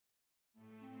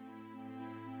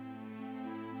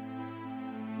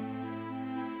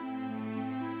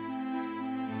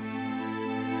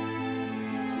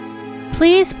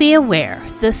Please be aware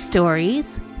the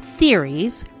stories,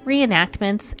 theories,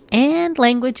 reenactments, and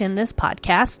language in this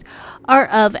podcast are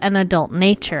of an adult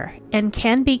nature and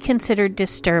can be considered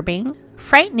disturbing,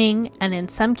 frightening, and in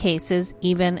some cases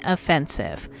even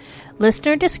offensive.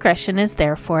 Listener discretion is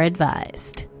therefore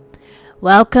advised.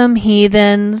 Welcome,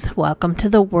 heathens. Welcome to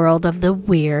the world of the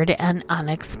weird and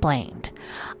unexplained.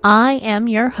 I am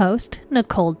your host,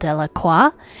 Nicole Delacroix,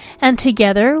 and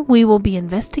together we will be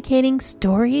investigating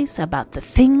stories about the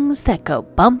things that go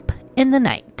bump in the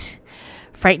night.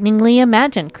 Frighteningly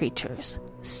imagined creatures,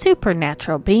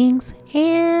 supernatural beings,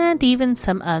 and even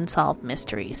some unsolved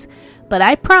mysteries. But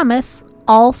I promise,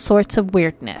 all sorts of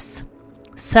weirdness.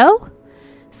 So,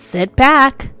 sit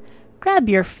back, grab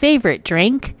your favorite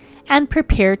drink, and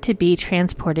prepare to be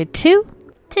transported to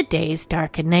today's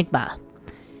Dark Enigma.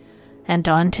 And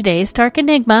on today's Dark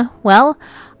Enigma, well,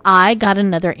 I got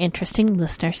another interesting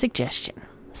listener suggestion.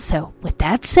 So, with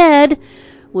that said,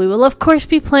 we will of course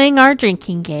be playing our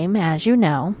drinking game, as you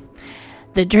know.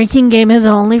 The drinking game is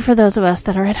only for those of us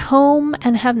that are at home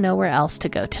and have nowhere else to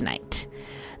go tonight.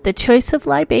 The choice of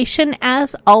libation,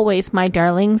 as always, my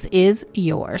darlings, is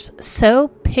yours. So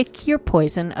pick your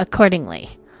poison accordingly.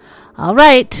 All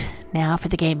right, now for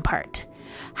the game part.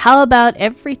 How about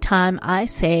every time I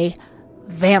say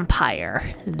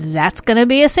vampire, that's going to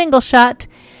be a single shot.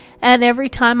 And every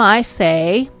time I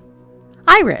say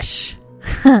Irish,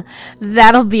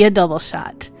 that'll be a double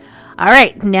shot. All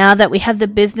right, now that we have the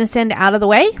business end out of the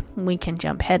way, we can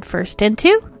jump headfirst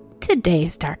into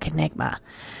today's Dark Enigma.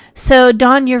 So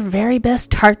don your very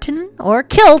best tartan or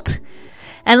kilt,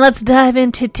 and let's dive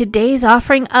into today's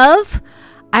offering of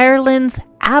Ireland's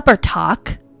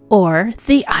Abhartach, or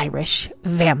the Irish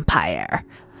vampire.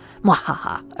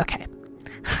 Mwahaha. Okay.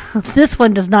 This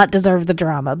one does not deserve the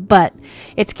drama, but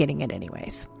it's getting it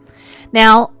anyways.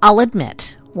 Now, I'll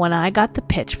admit, when I got the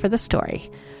pitch for the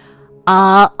story,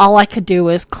 all I could do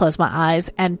was close my eyes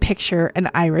and picture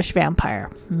an Irish vampire.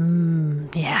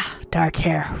 Yeah, dark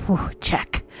hair. Whew,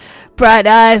 check. Bright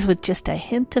eyes with just a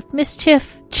hint of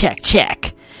mischief. Check,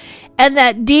 check. And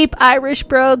that deep Irish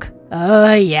brogue.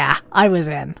 Oh, yeah, I was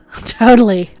in.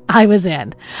 Totally, I was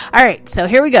in. All right, so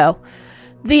here we go.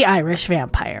 The Irish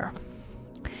vampire.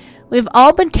 We've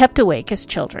all been kept awake as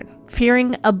children,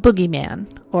 fearing a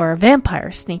boogeyman or a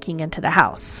vampire sneaking into the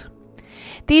house.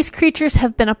 These creatures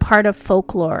have been a part of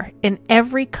folklore in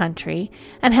every country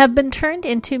and have been turned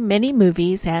into many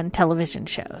movies and television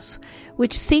shows,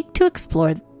 which seek to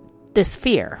explore this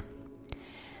fear.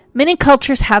 Many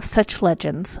cultures have such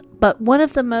legends, but one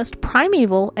of the most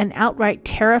primeval and outright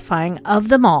terrifying of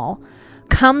them all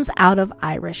comes out of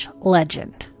Irish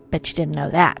legend. Bet you didn't know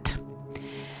that.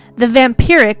 The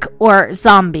vampiric, or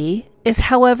zombie, is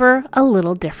however a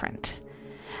little different.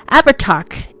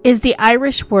 Abhartach is the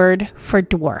Irish word for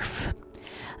dwarf,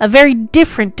 a very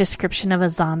different description of a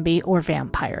zombie or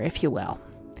vampire, if you will.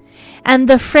 And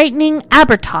the frightening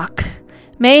Abhartach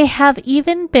may have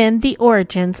even been the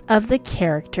origins of the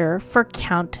character for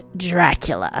Count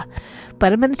Dracula.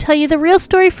 But I'm going to tell you the real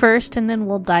story first, and then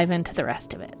we'll dive into the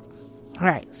rest of it. All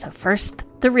right, so first,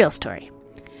 the real story.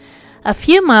 A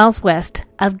few miles west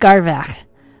of Abhartach,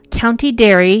 County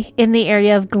Derry in the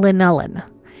area of Glenullen,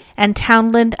 and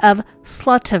townland of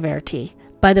Slotterverty.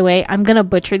 By the way, I'm going to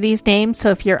butcher these names,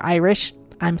 so if you're Irish,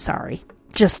 I'm sorry.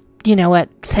 Just, you know what,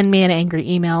 send me an angry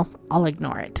email. I'll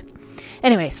ignore it.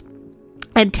 Anyways,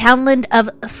 and townland of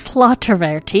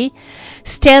Slotterverty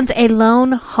stands a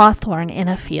lone hawthorn in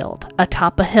a field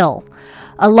atop a hill.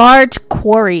 A large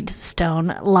quarried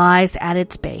stone lies at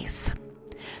its base.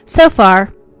 So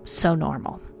far, so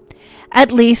normal.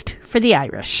 At least for the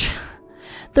Irish.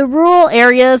 The rural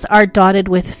areas are dotted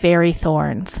with fairy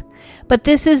thorns, but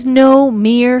this is no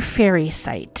mere fairy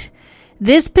site.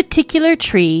 This particular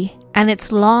tree and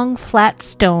its long flat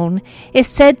stone is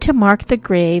said to mark the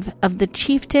grave of the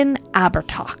chieftain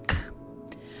Abhartach.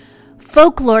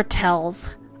 Folklore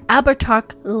tells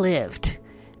Abhartach lived,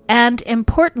 and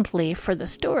importantly for the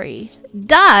story,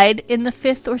 died in the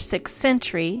 5th or 6th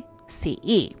century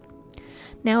CE.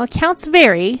 Now accounts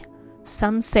vary.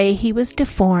 Some say he was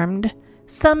deformed,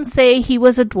 some say he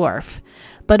was a dwarf,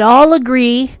 but all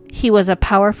agree he was a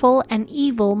powerful and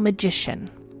evil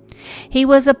magician. He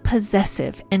was a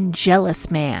possessive and jealous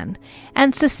man,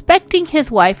 and suspecting his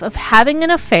wife of having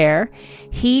an affair,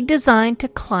 he designed to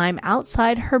climb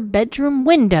outside her bedroom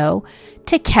window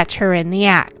to catch her in the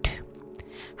act.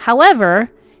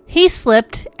 However, he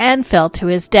slipped and fell to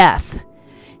his death.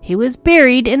 He was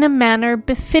buried in a manner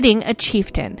befitting a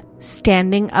chieftain,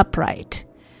 standing upright.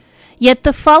 Yet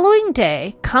the following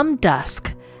day, come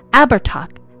dusk,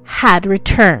 Abhartach had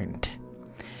returned.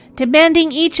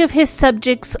 demanding each of his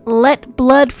subjects let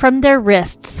blood from their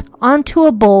wrists onto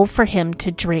a bowl for him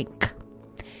to drink.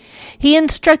 He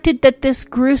instructed that this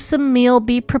gruesome meal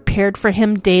be prepared for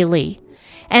him daily,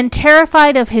 and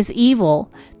terrified of his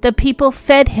evil, the people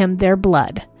fed him their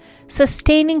blood,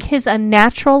 sustaining his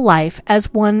unnatural life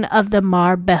as one of the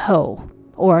Mar Beho,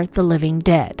 or the living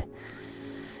dead.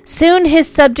 Soon his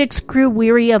subjects grew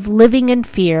weary of living in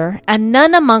fear, and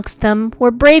none amongst them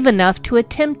were brave enough to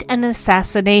attempt an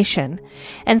assassination,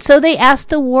 and so they asked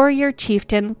the warrior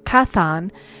chieftain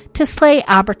Cathan to slay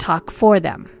Abhartach for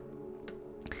them.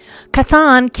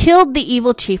 Cathan killed the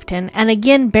evil chieftain and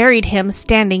again buried him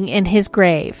standing in his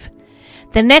grave.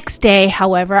 The next day,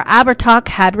 however, Abhartach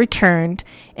had returned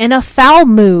in a foul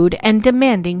mood and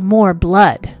demanding more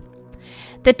blood.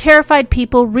 The terrified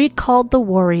people recalled the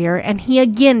warrior, and he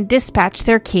again dispatched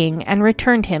their king and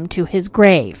returned him to his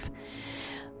grave.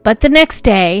 But the next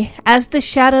day, as the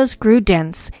shadows grew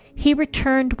dense, he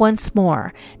returned once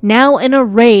more, now in a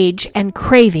rage and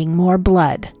craving more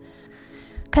blood.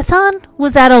 Cathan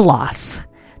was at a loss.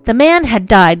 The man had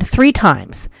died 3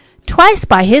 times, twice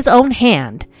by his own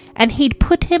hand, and he'd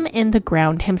put him in the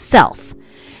ground himself.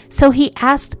 So he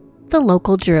asked the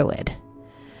local druid.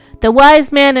 The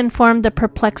wise man informed the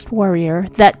perplexed warrior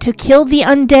that to kill the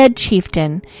undead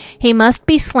chieftain, he must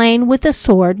be slain with a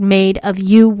sword made of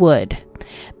yew wood,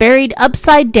 buried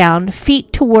upside down,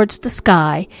 feet towards the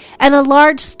sky, and a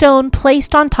large stone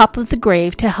placed on top of the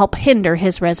grave to help hinder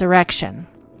his resurrection.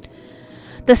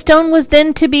 The stone was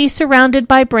then to be surrounded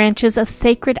by branches of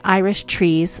sacred Irish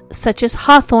trees, such as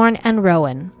hawthorn and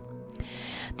rowan.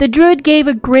 The druid gave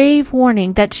a grave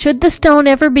warning that should the stone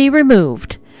ever be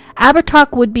removed,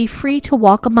 Abhartach would be free to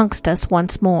walk amongst us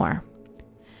once more.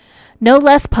 No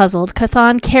less puzzled,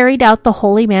 Cathan carried out the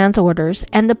holy man's orders,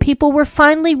 and the people were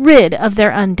finally rid of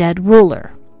their undead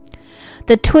ruler.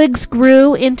 The twigs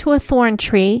grew into a thorn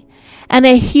tree, and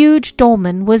a huge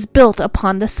dolmen was built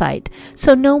upon the site,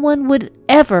 so no one would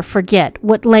ever forget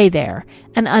what lay there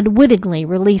and unwittingly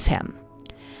release him.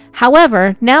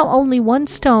 However, now only one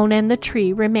stone and the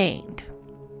tree remained.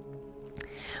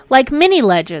 Like many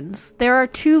legends, there are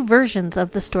 2 versions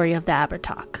of the story of the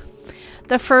Abhartach.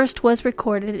 The first was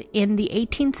recorded in the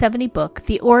 1870 book,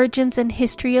 The Origins and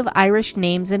History of Irish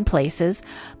Names and Places,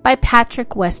 by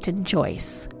Patrick Weston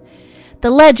Joyce.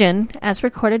 The legend, as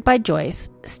recorded by Joyce,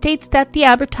 states that the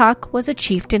Abhartach was a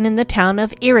chieftain in the town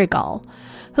of Irigal,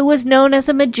 who was known as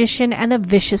a magician and a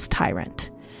vicious tyrant.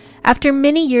 After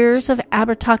many years of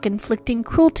Abhartach inflicting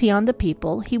cruelty on the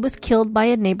people, he was killed by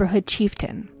a neighborhood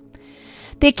chieftain.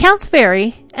 The accounts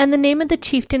vary, and the name of the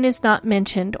chieftain is not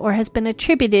mentioned or has been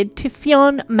attributed to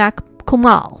Fionn mac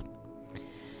Cumhal.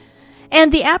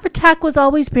 And the Abhartach was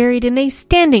always buried in a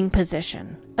standing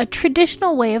position, a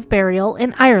traditional way of burial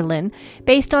in Ireland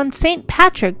based on St.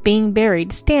 Patrick being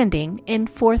buried standing in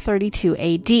 432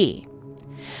 AD.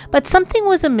 But something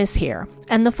was amiss here,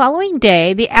 and the following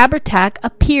day the Abhartach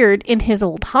appeared in his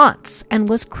old haunts and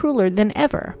was crueler than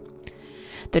ever.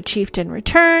 The chieftain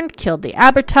returned, killed the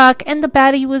Abhartach, and the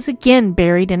body was again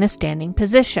buried in a standing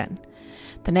position.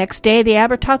 The next day the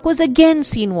Abhartach was again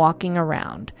seen walking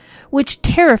around, which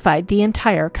terrified the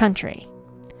entire country.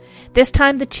 This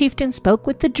time the chieftain spoke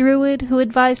with the druid, who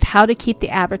advised how to keep the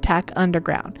Abhartach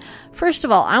underground. First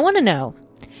of all, I want to know,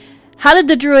 how did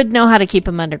the druid know how to keep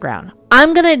him underground?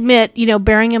 I'm going to admit,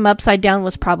 burying him upside down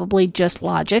was probably just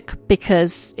logic,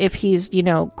 because if he's,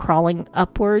 crawling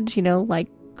upwards, like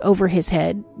over his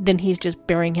head, then he's just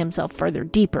burying himself further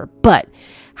deeper. But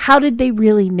how did they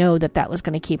really know that that was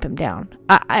going to keep him down?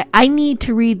 I need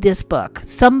to read this book.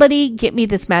 Somebody get me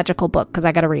this magical book, because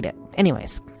I got to read it.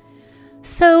 Anyways.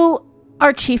 So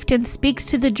our chieftain speaks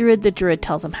to the druid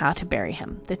tells him how to bury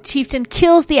him. The chieftain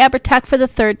kills the Abhartach for the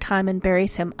 3rd time and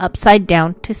buries him upside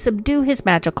down to subdue his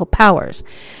magical powers,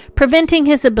 preventing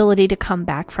his ability to come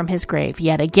back from his grave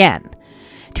yet again.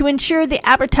 To ensure the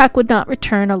Abhartach would not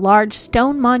return, a large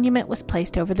stone monument was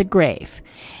placed over the grave,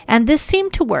 and this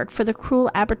seemed to work, for the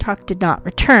cruel Abhartach did not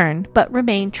return, but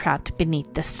remained trapped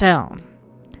beneath the stone.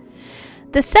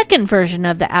 The second version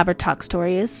of the Abhartach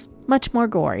story is much more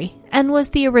gory, and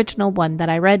was the original one that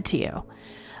I read to you.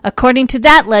 According to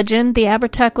that legend, the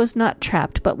Abhartach was not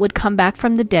trapped, but would come back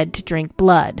from the dead to drink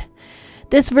blood.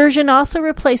 This version also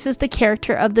replaces the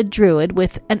character of the druid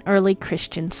with an early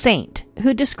Christian saint,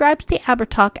 who describes the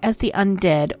Abhartach as the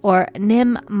undead, or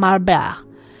Mmmmmmm.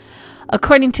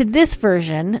 According to this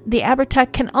version, the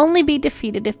Abhartach can only be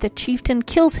defeated if the chieftain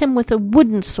kills him with a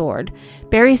wooden sword,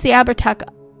 buries the Abhartach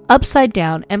upside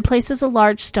down, and places a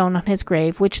large stone on his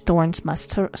grave which thorns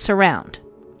must surround.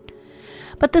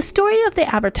 But the story of the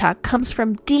Abhartach comes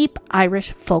from deep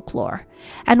Irish folklore,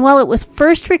 and while it was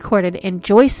first recorded in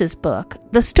Joyce's book,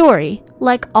 the story,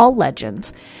 like all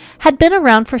legends, had been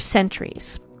around for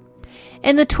centuries.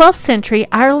 In the 12th century,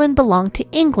 Ireland belonged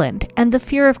to England, and the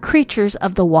fear of creatures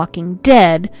of the walking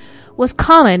dead was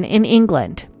common in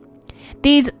England.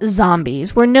 These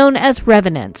zombies were known as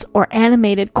revenants, or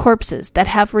animated corpses that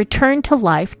have returned to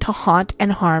life to haunt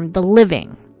and harm the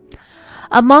living.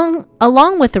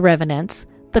 Along with the revenants,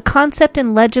 the concept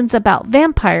and legends about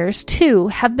vampires, too,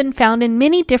 have been found in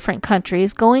many different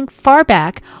countries going far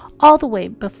back all the way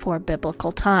before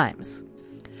biblical times.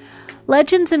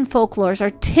 Legends and folklores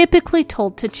are typically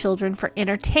told to children for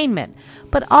entertainment,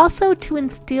 but also to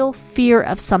instill fear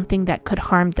of something that could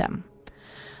harm them.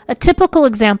 A typical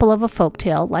example of a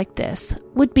folktale like this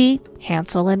would be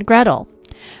Hansel and Gretel,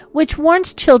 which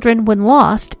warns children when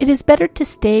lost it is better to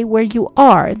stay where you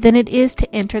are than it is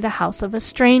to enter the house of a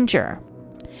stranger.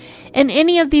 In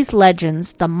any of these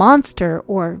legends, the monster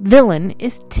or villain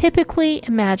is typically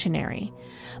imaginary,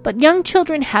 but young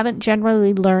children haven't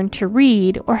generally learned to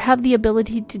read or have the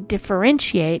ability to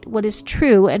differentiate what is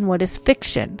true and what is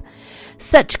fiction.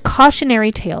 Such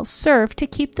cautionary tales serve to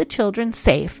keep the children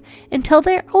safe until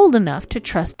they're old enough to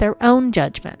trust their own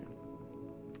judgment.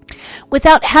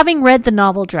 Without having read the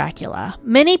novel Dracula,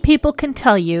 many people can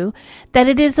tell you that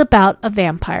it is about a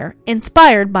vampire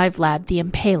inspired by Vlad the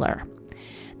Impaler.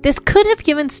 This could have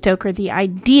given Stoker the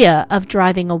idea of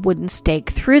driving a wooden stake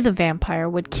through the vampire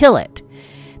would kill it.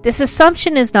 This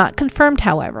assumption is not confirmed,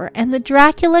 however, and the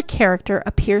Dracula character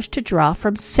appears to draw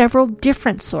from several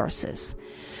different sources.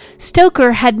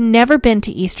 Stoker had never been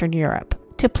to Eastern Europe,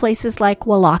 to places like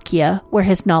Wallachia, where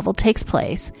his novel takes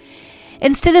place.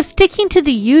 Instead of sticking to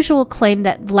the usual claim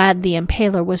that Vlad the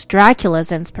Impaler was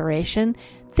Dracula's inspiration,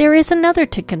 there is another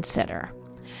to consider: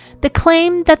 the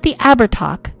claim that the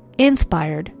Abhartach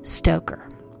inspired Stoker.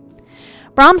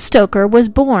 Bram Stoker was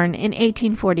born in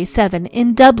 1847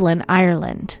 in Dublin,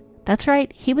 Ireland. That's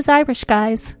right, he was Irish,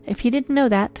 guys, if you didn't know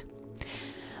that.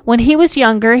 When he was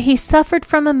younger, he suffered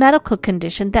from a medical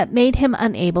condition that made him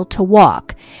unable to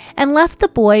walk, and left the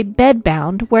boy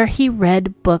bedbound where he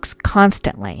read books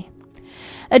constantly.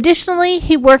 Additionally,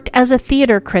 he worked as a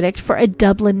theater critic for a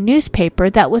Dublin newspaper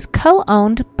that was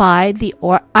co-owned by the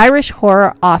Irish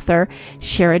horror author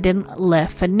Sheridan Le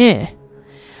Fanu.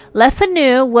 Le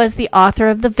Fanu was the author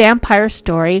of the vampire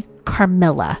story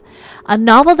Carmilla, a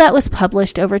novel that was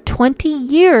published over 20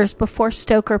 years before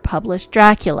Stoker published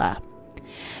Dracula.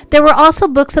 There were also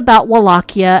books about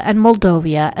Wallachia and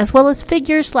Moldavia, as well as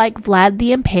figures like Vlad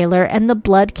the Impaler and the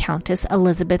Blood Countess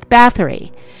Elizabeth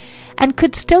Bathory. And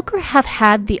could Stoker have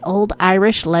had the old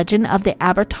Irish legend of the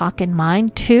Abhartach in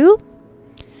mind, too?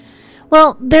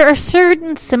 Well, there are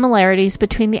certain similarities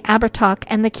between the Abhartach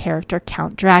and the character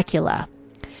Count Dracula.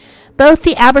 Both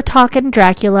the Abhartach and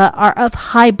Dracula are of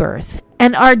high birth,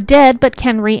 and are dead but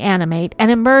can reanimate and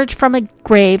emerge from a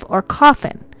grave or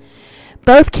coffin.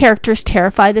 Both characters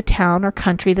terrify the town or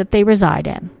country that they reside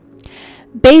in.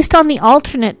 Based on the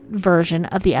alternate version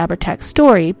of the Abhartach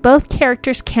story, both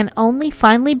characters can only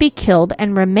finally be killed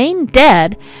and remain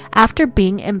dead after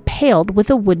being impaled with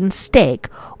a wooden stake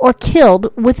or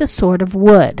killed with a sword of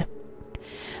wood.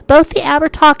 Both the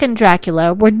Abhartach and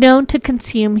Dracula were known to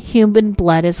consume human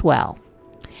blood as well.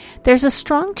 There's a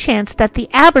strong chance that the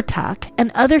Abhartach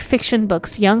and other fiction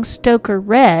books young Stoker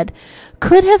read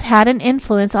could have had an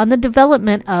influence on the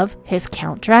development of his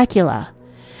Count Dracula.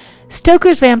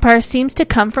 Stoker's vampire seems to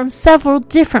come from several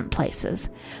different places,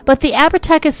 but the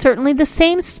Abhartach is certainly the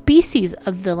same species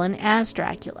of villain as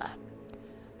Dracula.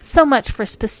 So much for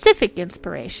specific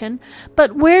inspiration,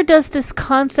 but where does this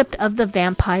concept of the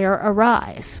vampire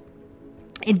arise?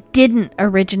 It didn't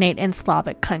originate in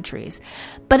Slavic countries,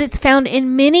 but it's found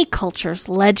in many cultures,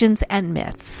 legends, and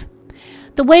myths.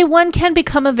 The way one can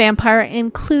become a vampire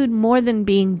include more than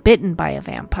being bitten by a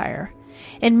vampire.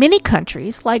 In many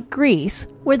countries, like Greece,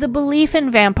 where the belief in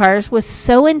vampires was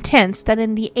so intense that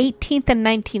in the 18th and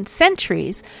 19th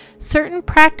centuries, certain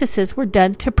practices were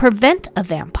done to prevent a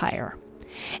vampire.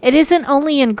 It isn't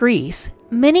only in Greece.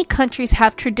 Many countries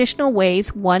have traditional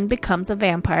ways one becomes a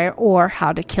vampire or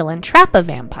how to kill and trap a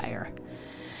vampire.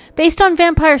 Based on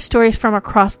vampire stories from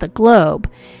across the globe,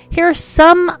 here are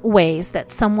some ways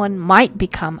that someone might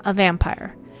become a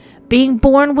vampire. Being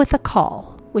born with a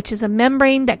caul, which is a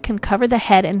membrane that can cover the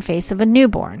head and face of a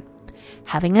newborn.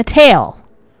 Having a tail,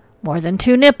 more than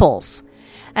 2 nipples,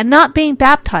 and not being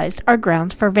baptized are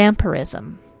grounds for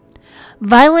vampirism.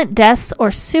 Violent deaths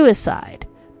or suicide,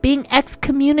 being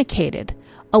excommunicated,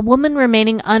 a woman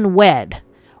remaining unwed,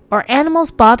 or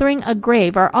animals bothering a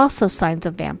grave are also signs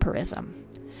of vampirism.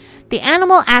 The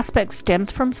animal aspect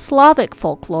stems from Slavic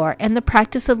folklore and the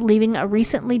practice of leaving a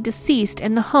recently deceased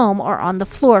in the home or on the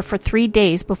floor for 3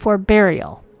 days before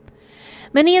burial.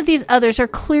 Many of these others are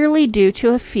clearly due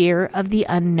to a fear of the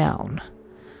unknown.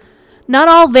 Not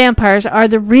all vampires are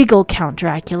the regal Count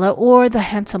Dracula or the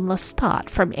handsome Lestat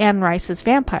from Anne Rice's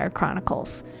Vampire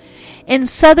Chronicles. In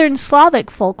southern Slavic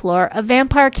folklore, a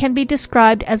vampire can be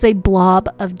described as a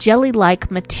blob of jelly-like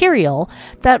material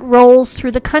that rolls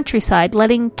through the countryside,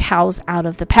 letting cows out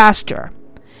of the pasture.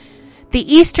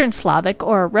 The Eastern Slavic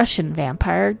or Russian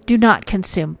vampire do not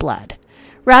consume blood.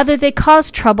 Rather, they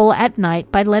cause trouble at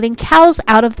night by letting cows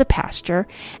out of the pasture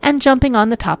and jumping on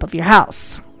the top of your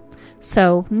house.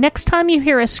 So, next time you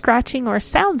hear a scratching or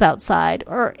sounds outside,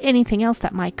 or anything else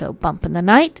that might go bump in the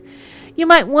night, you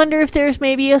might wonder if there's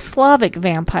maybe a Slavic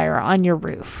vampire on your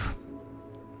roof.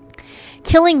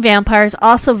 Killing vampires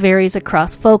also varies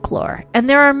across folklore, and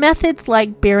there are methods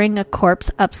like burying a corpse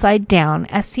upside down,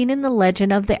 as seen in the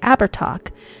legend of the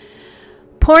Abhartach.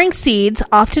 Pouring seeds,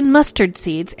 often mustard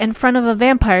seeds, in front of a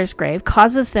vampire's grave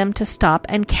causes them to stop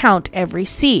and count every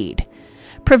seed,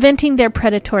 preventing their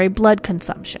predatory blood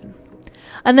consumption.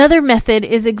 Another method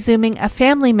is exhuming a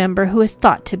family member who is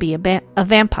thought to be a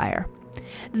vampire.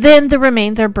 Then the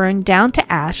remains are burned down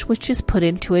to ash, which is put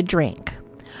into a drink.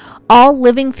 All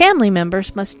living family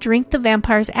members must drink the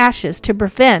vampire's ashes to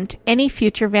prevent any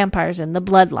future vampires in the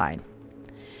bloodline.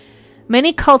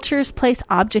 Many cultures place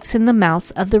objects in the mouths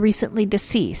of the recently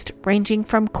deceased, ranging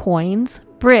from coins,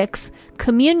 bricks,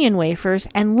 communion wafers,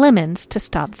 and lemons to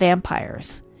stop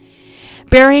vampires.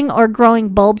 Burying or growing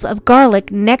bulbs of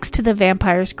garlic next to the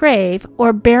vampire's grave,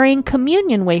 or burying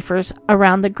communion wafers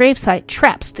around the gravesite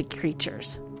traps the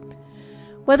creatures.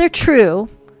 Whether true,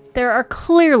 there are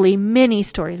clearly many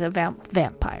stories of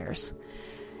vampires.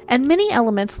 And many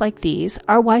elements like these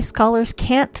are why scholars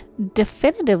can't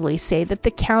definitively say that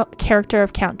the character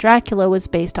of Count Dracula was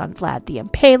based on Vlad the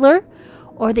Impaler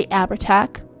or the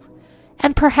Abhartach,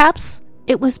 and perhaps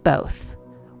it was both,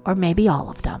 or maybe all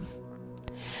of them.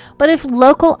 But if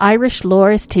local Irish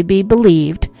lore is to be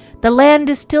believed, the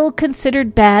land is still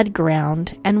considered bad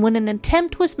ground, and when an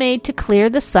attempt was made to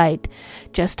clear the site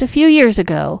just a few years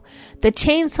ago, the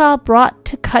chainsaw brought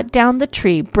to cut down the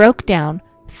tree broke down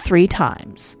 3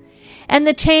 times, and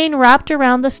the chain wrapped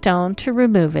around the stone to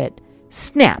remove it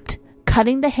snapped,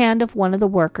 cutting the hand of one of the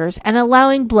workers and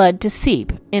allowing blood to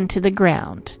seep into the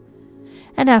ground.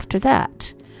 And after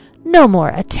that, no more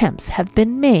attempts have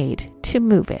been made to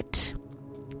move it.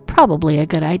 Probably a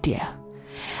good idea.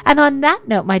 And on that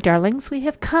note, my darlings, we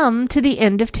have come to the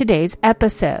end of today's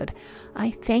episode.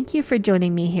 I thank you for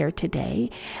joining me here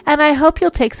today, and I hope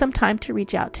you'll take some time to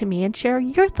reach out to me and share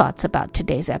your thoughts about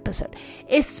today's episode,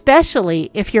 especially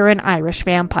if you're an Irish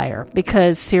vampire,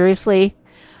 because seriously,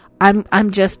 I'm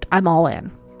all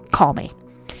in. Call me.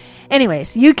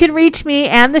 Anyways, you can reach me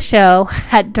and the show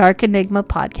at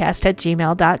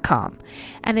darkenigmapodcast@gmail.com.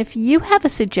 And if you have a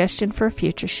suggestion for a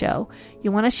future show,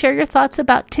 you want to share your thoughts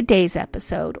about today's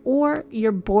episode, or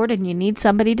you're bored and you need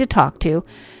somebody to talk to,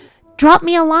 drop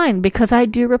me a line, because I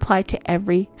do reply to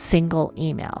every single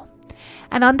email.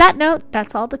 And on that note,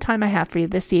 that's all the time I have for you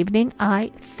this evening.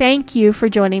 I thank you for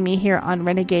joining me here on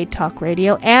Renegade Talk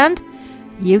Radio, and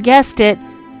you guessed it,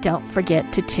 don't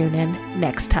forget to tune in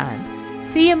next time.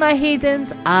 See you, my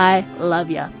heathens. I love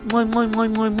ya. Mwah, mwah,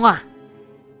 mwah, mwah, mwah.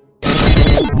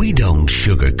 We don't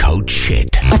sugarcoat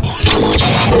shit.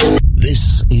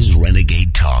 This is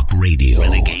Renegade Talk Radio.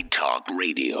 Renegade Talk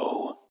Radio.